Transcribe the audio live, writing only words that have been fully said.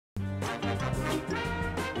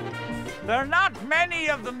There are not many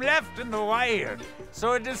of them left in the wild,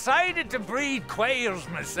 so I decided to breed Quaars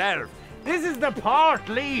myself. This is the Port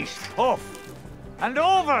Leash Puff. And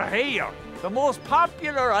over here, the most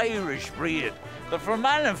popular Irish breed, the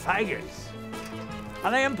Fermanagh Faggots.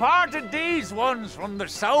 And I imported these ones from the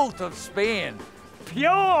south of Spain.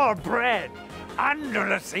 Purebred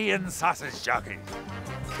Andalusian sausage jockeys.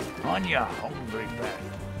 On your hungry bed.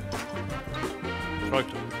 Right.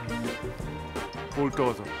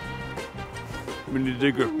 Bulldozer. Mini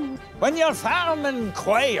digger. When you're farming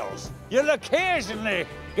quails, you'll occasionally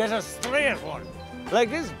get a straight one. Like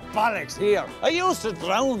this bollocks here. I used to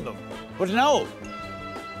drown them, but now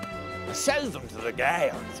I sell them to the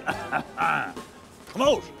guards. Come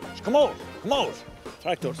out, come out, come out.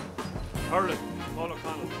 Tractors. Hurling. All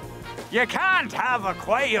O'Connell. You can't have a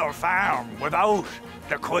quail farm without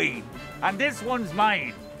the queen. And this one's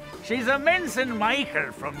mine. She's a Mincin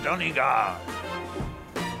Michael from Donegal.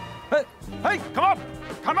 Hey, come up!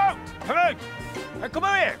 Come out! Come out! Hey, come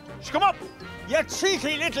out here! Come up! You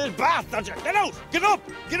cheeky little bastard! Get out! Get up!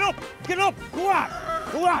 Get up! Get up! Go on!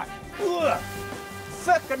 Go on! Go on!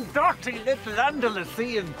 Fucking dirty little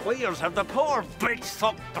Andalusian queers have the poor bitch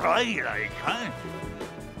sucked dry, like, huh?